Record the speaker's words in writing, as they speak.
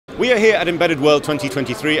We are here at Embedded World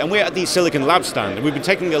 2023 and we're at the Silicon Labs stand, and we've been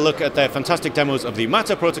taking a look at their fantastic demos of the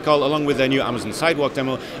Matter protocol along with their new Amazon Sidewalk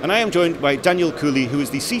demo, and I am joined by Daniel Cooley, who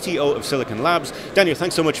is the CTO of Silicon Labs. Daniel,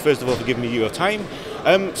 thanks so much first of all for giving me your time.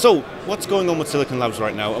 So what's going on with Silicon Labs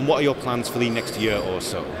right now, and what are your plans for the next year or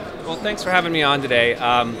so? Well, thanks for having me on today.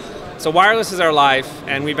 So wireless is our life,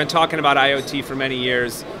 and we've been talking about IoT for many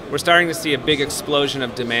years. We're starting to see a big explosion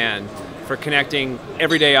of demand for connecting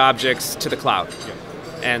everyday objects to the cloud. Yeah.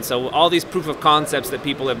 And so all these proof of concepts that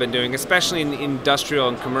people have been doing, especially in the industrial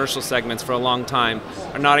and commercial segments for a long time,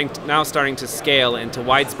 are now starting to scale into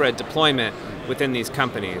widespread deployment within these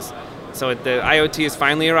companies. So the IoT has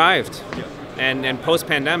finally arrived. Yeah. And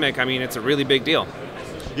post-pandemic, I mean, it's a really big deal.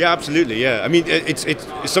 Yeah, absolutely, yeah. I mean, it's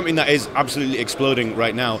something that is absolutely exploding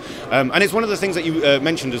right now. And it's one of the things that you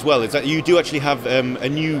mentioned as well, is that you do actually have a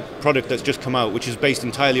new product that's just come out, which is based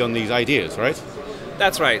entirely on these ideas, right?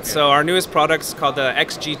 That's right. So our newest product is called the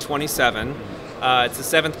XG27. It's the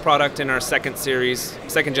seventh product in our second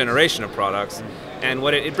generation of products. And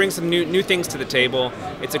what it brings some new things to the table.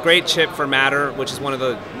 It's a great chip for Matter, which is one of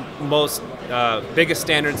the most biggest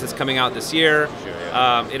standards that's coming out this year.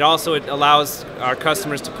 It allows our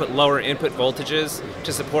customers to put lower input voltages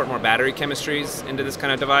to support more battery chemistries into this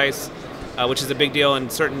kind of device, which is a big deal in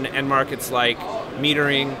certain end markets like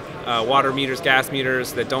metering, water meters, gas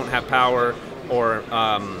meters that don't have power, or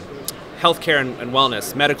healthcare and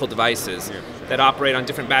wellness, medical devices that operate on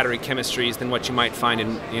different battery chemistries than what you might find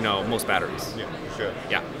in most batteries. Yeah, sure.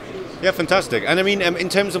 Yeah. Yeah, fantastic. And I mean, in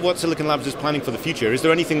terms of what Silicon Labs is planning for the future, is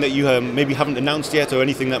there anything that you maybe haven't announced yet, or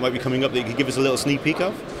anything that might be coming up that you could give us a little sneak peek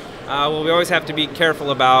of? Well, we always have to be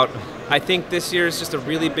careful about. I think this year is just a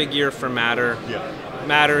really big year for Matter. Yeah.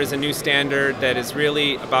 Matter is a new standard that is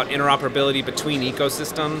really about interoperability between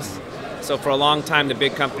ecosystems. So for a long time, the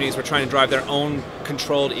big companies were trying to drive their own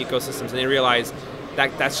controlled ecosystems, and they realized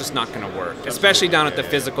that that's just not going to work, especially down at the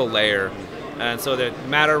physical layer. And so the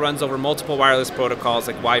Matter runs over multiple wireless protocols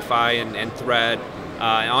like Wi-Fi and Thread,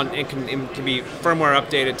 and can be firmware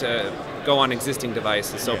updated to go on existing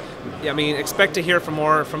devices. So, I mean, expect to hear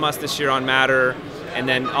more from us this year on Matter, and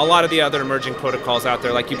then a lot of the other emerging protocols out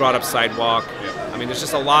there, like you brought up Sidewalk. I mean, there's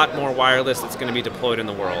just a lot more wireless that's going to be deployed in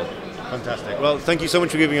the world. Fantastic. Well, thank you so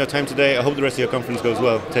much for giving your time today. I hope the rest of your conference goes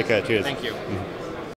well. Take care. Cheers. Thank you.